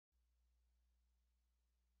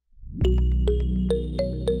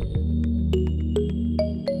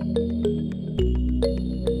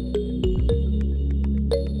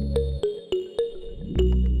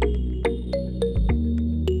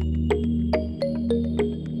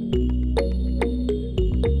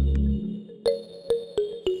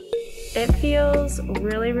It feels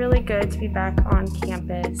really, really good to be back on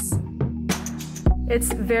campus.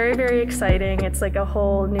 It's very, very exciting. It's like a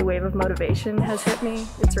whole new wave of motivation has hit me.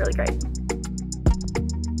 It's really great.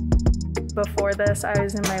 Before this, I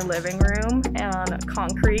was in my living room on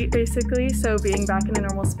concrete, basically. So being back in a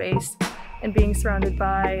normal space and being surrounded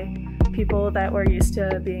by people that we're used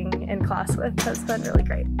to being in class with has been really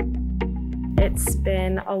great. It's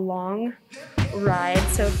been a long ride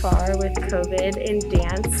so far with COVID in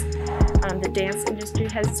dance. The dance industry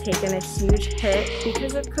has taken a huge hit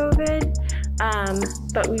because of COVID,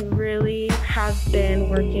 but we really have been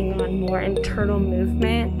working on more internal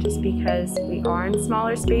movement just because we are in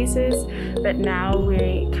smaller spaces, but now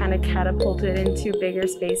we kind of catapulted into bigger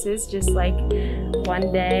spaces just like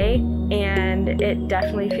one day, and it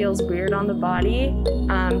definitely feels weird on the body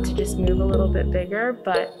to just move a little bit bigger,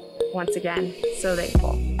 but once again, so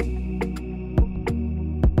thankful.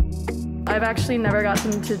 I've actually never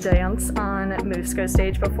gotten to dance on Musco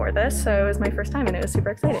stage before this, so it was my first time and it was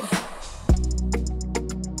super exciting.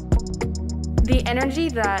 The energy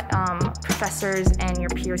that professors and your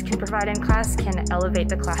peers can provide in class can elevate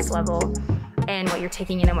the class level and what you're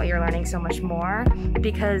taking in and what you're learning so much more,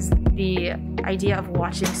 because the idea of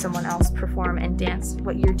watching someone else perform and dance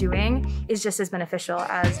what you're doing is just as beneficial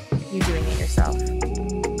as you doing it yourself.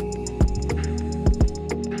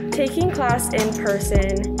 Taking class in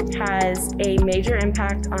person has a major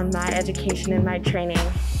impact on my education and my training.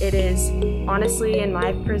 It is honestly, in my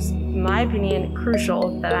opinion,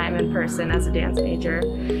 crucial that I'm in person as a dance major.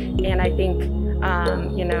 And I think,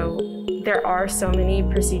 you know, there are so many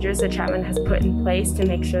procedures that Chapman has put in place to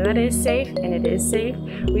make sure that it is safe, and it is safe.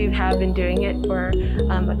 We have been doing it for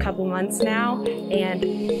a couple months now and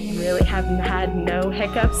really have had no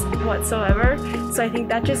hiccups whatsoever. So I think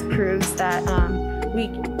that just proves that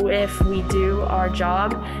if we do our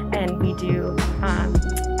job and we do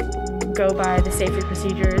go by the safety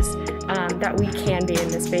procedures, that we can be in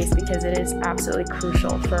this space, because it is absolutely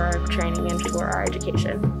crucial for our training and for our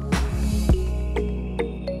education.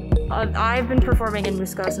 I've been performing in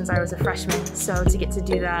Musco since I was a freshman, so to get to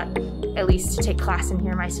do that, at least to take class in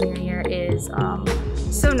here my senior year, is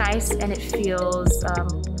so nice, and it feels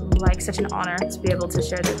like such an honor to be able to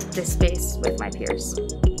share this space with my peers.